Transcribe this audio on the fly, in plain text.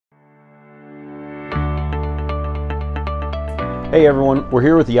Hey everyone, we're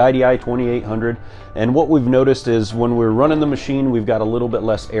here with the IDI 2800, and what we've noticed is when we're running the machine, we've got a little bit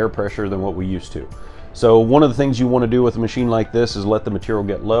less air pressure than what we used to. So one of the things you want to do with a machine like this is let the material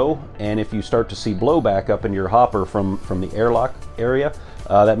get low, and if you start to see blowback up in your hopper from the airlock area,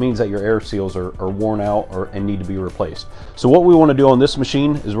 that means that your air seals are worn out and need to be replaced. So what we want to do on this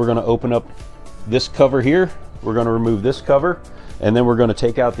machine is we're going to open up this cover here, we're going to remove this cover, and then we're going to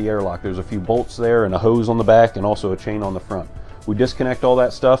take out the airlock. There's a few bolts there and a hose on the back and also a chain on the front. We disconnect all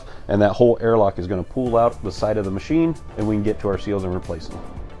that stuff, and that whole airlock is going to pull out the side of the machine, and we can get to our seals and replace them.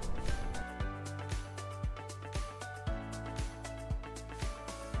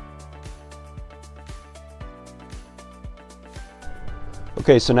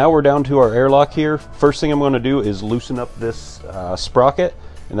 Okay, so now we're down to our airlock here. First thing I'm going to do is loosen up this sprocket,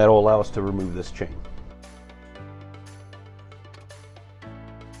 and that will allow us to remove this chain.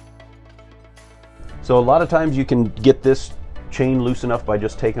 So a lot of times you can get this chain loose enough by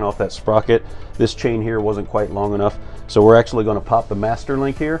just taking off that sprocket. This chain here wasn't quite long enough, so we're actually going to pop the master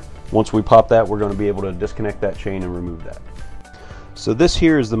link here. Once we pop that, we're going to be able to disconnect that chain and remove that. So this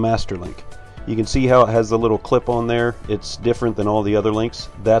here is the master link. You can see how it has the little clip on there. It's different than all the other links.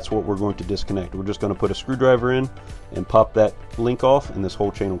 That's what we're going to disconnect. We're just going to put a screwdriver in and pop that link off, and this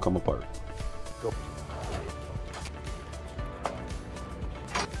whole chain will come apart. Go.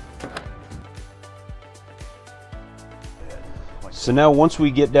 So now once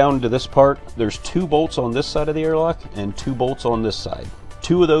we get down to this part, there's 2 bolts on this side of the airlock and 2 bolts on this side.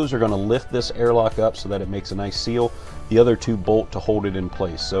 2 of those are going to lift this airlock up so that it makes a nice seal. The other 2 bolt to hold it in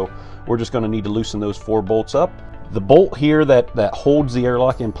place. So we're just going to need to loosen those 4 bolts up. The bolt here that holds the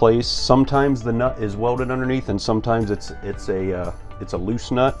airlock in place, sometimes the nut is welded underneath and sometimes it's a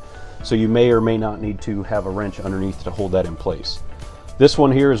loose nut. So you may or may not need to have a wrench underneath to hold that in place. This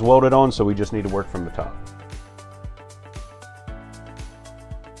one here is welded on, so we just need to work from the top.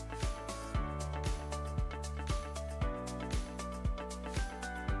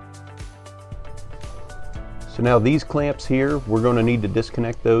 So now these clamps here, we're going to need to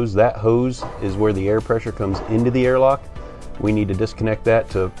disconnect those. That hose is where the air pressure comes into the airlock. We need to disconnect that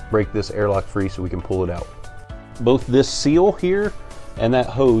to break this airlock free so we can pull it out. Both this seal here and that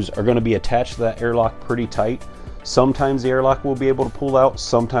hose are going to be attached to that airlock pretty tight. Sometimes the airlock will be able to pull out.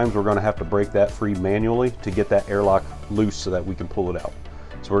 Sometimes we're going to have to break that free manually to get that airlock loose so that we can pull it out.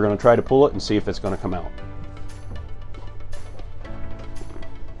 So we're going to try to pull it and see if it's going to come out.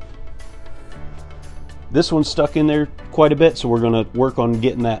 This one's stuck in there quite a bit, so we're going to work on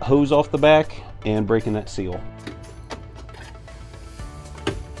getting that hose off the back and breaking that seal.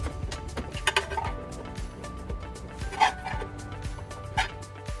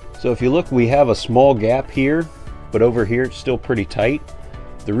 So if you look, we have a small gap here, but over here it's still pretty tight.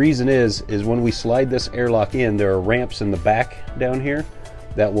 The reason is when we slide this airlock in, there are ramps in the back down here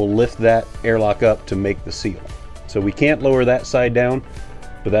that will lift that airlock up to make the seal. So we can't lower that side down,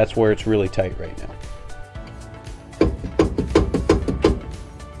 but that's where it's really tight right now.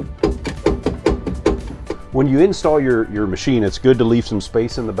 When you install your machine, it's good to leave some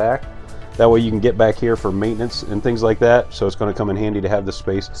space in the back. That way you can get back here for maintenance and things like that, so it's going to come in handy to have this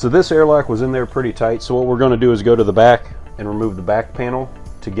space. So this airlock was in there pretty tight, so what we're going to do is go to the back and remove the back panel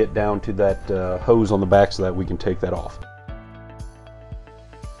to get down to that hose on the back so that we can take that off.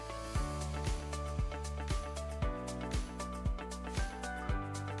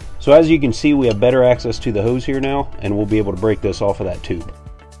 So as you can see, we have better access to the hose here now, and we'll be able to break this off of that tube.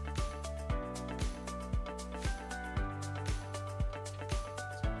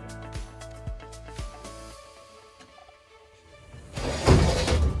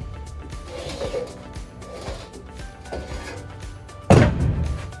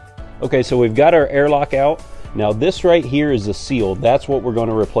 Okay, so we've got our airlock out. Now this right here is the seal. That's what we're going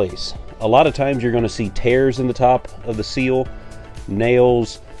to replace. A lot of times you're going to see tears in the top of the seal,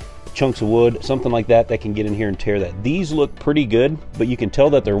 nails, chunks of wood, something like that can get in here and tear that. These look pretty good, but you can tell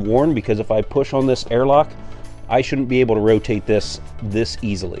that they're worn because if I push on this airlock, I shouldn't be able to rotate this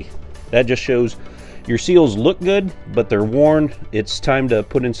easily. That just shows your seals look good, but they're worn. It's time to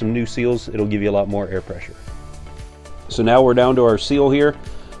put in some new seals. It'll give you a lot more air pressure. So now we're down to our seal here.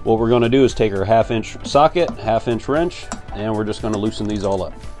 What we're going to do is take our 1/2-inch socket, 1/2-inch wrench, and we're just going to loosen these all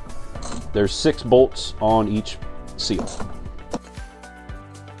up. There's 6 bolts on each seal.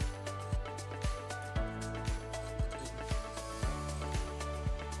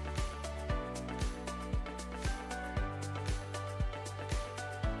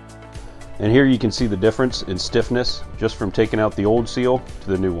 And here you can see the difference in stiffness just from taking out the old seal to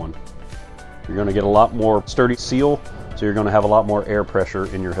the new one. You're going to get a lot more sturdy seal, so you're going to have a lot more air pressure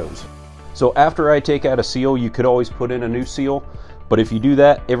in your hose. So after I take out a seal, you could always put in a new seal, but if you do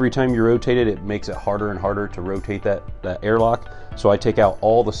that, every time you rotate it, it makes it harder and harder to rotate that airlock. So I take out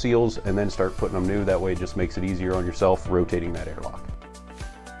all the seals and then start putting them new. That way it just makes it easier on yourself rotating that airlock.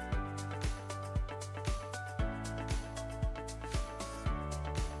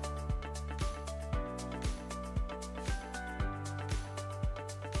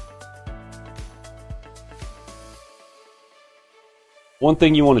 One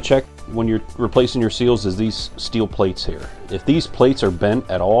thing you want to check when you're replacing your seals is these steel plates here. If these plates are bent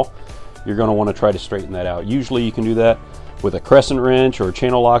at all, you're going to want to try to straighten that out. Usually you can do that with a crescent wrench or a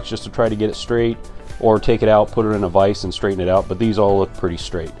channel lock just to try to get it straight, or take it out, put it in a vise and straighten it out, but these all look pretty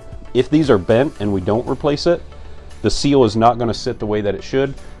straight. If these are bent and we don't replace it, the seal is not going to sit the way that it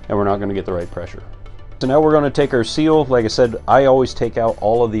should, and we're not going to get the right pressure. So now we're going to take our seal. Like I said, I always take out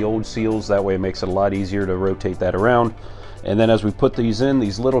all of the old seals. That way it makes it a lot easier to rotate that around. And then as we put these in,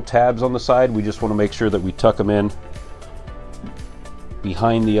 these little tabs on the side, we just want to make sure that we tuck them in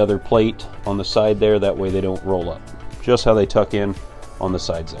behind the other plate on the side there. That way they don't roll up. Just how they tuck in on the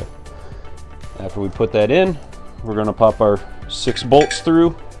sides there. After we put that in, we're going to pop our 6 bolts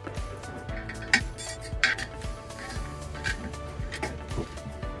through.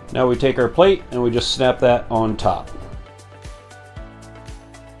 Now we take our plate and we just snap that on top.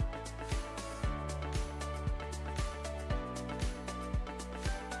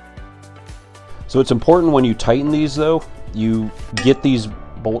 So it's important when you tighten these though, you get these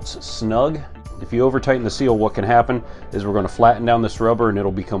bolts snug. If you over tighten the seal, what can happen is we're going to flatten down this rubber and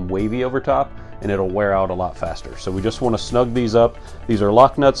it'll become wavy over top and it'll wear out a lot faster. So we just want to snug these up. These are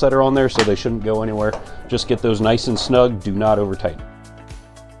lock nuts that are on there, so they shouldn't go anywhere. Just get those nice and snug, do not over tighten.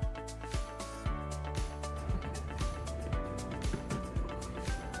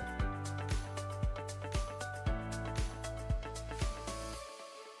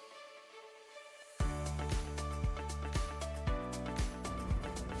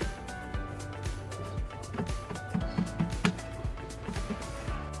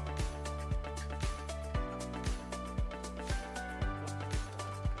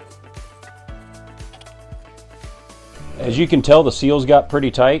 As you can tell, the seals got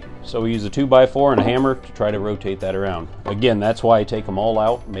pretty tight, so we use a 2x4 and a hammer to try to rotate that around. Again, that's why I take them all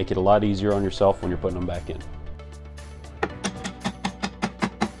out, make it a lot easier on yourself when you're putting them back in.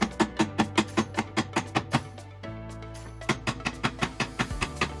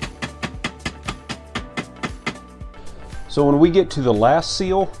 So when we get to the last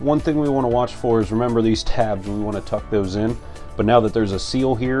seal, one thing we want to watch for is, remember these tabs, we want to tuck those in. But now that there's a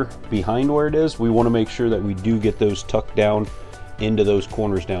seal here behind where it is, we want to make sure that we do get those tucked down into those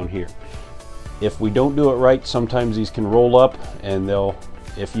corners down here. If we don't do it right, sometimes these can roll up, and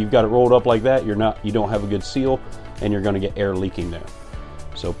if you've got it rolled up like that, you don't have a good seal and you're going to get air leaking there.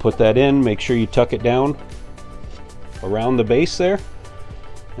 So put that in, make sure you tuck it down around the base there,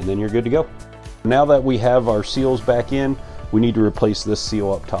 and then you're good to go. Now that we have our seals back in, we need to replace this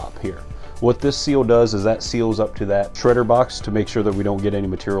seal up top here. What this seal does is that seals up to that shredder box to make sure that we don't get any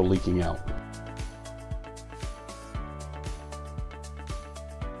material leaking out.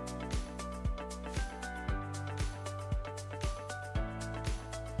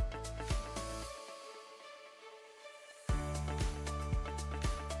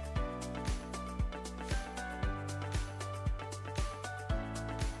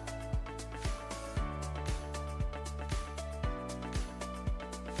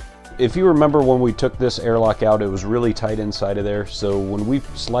 If you remember when we took this airlock out, it was really tight inside of there. So when we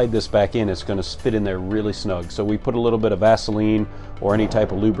slide this back in, it's going to fit in there really snug. So we put a little bit of Vaseline or any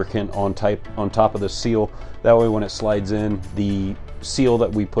type of lubricant on top of the seal. That way when it slides in, the seal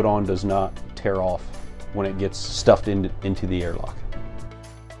that we put on does not tear off when it gets stuffed into the airlock.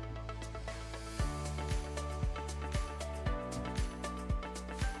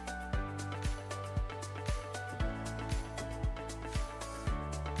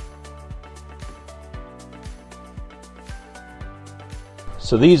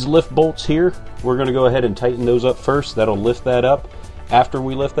 So these lift bolts here, we're going to go ahead and tighten those up first. That'll lift that up. After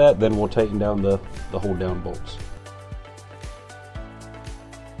we lift that, then we'll tighten down the hold down bolts.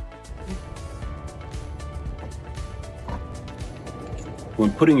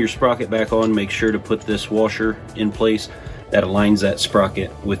 When putting your sprocket back on, make sure to put this washer in place that aligns that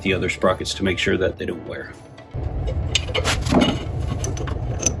sprocket with the other sprockets to make sure that they don't wear.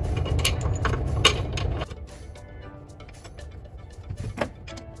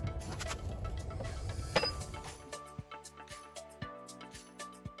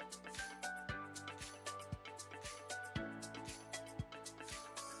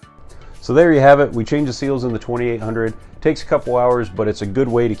 So there you have it. We changed the seals in the 2800. Takes a couple hours, but it's a good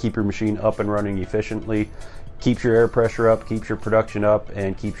way to keep your machine up and running efficiently, keeps your air pressure up, keeps your production up,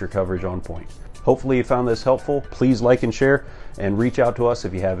 and keeps your coverage on point. Hopefully you found this helpful. Please like and share, and reach out to us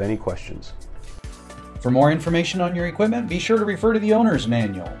if you have any questions. For more information on your equipment, be sure to refer to the owner's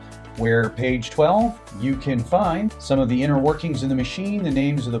manual, where page 12, you can find some of the inner workings of the machine, the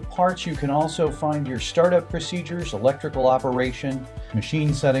names of the parts. You can also find your startup procedures, electrical operation,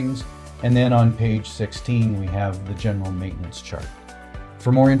 machine settings, and then on page 16, we have the general maintenance chart.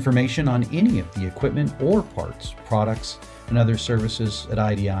 For more information on any of the equipment or parts, products, and other services at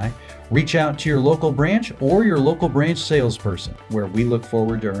IDI, reach out to your local branch or your local branch salesperson, where we look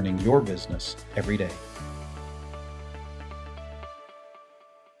forward to earning your business every day.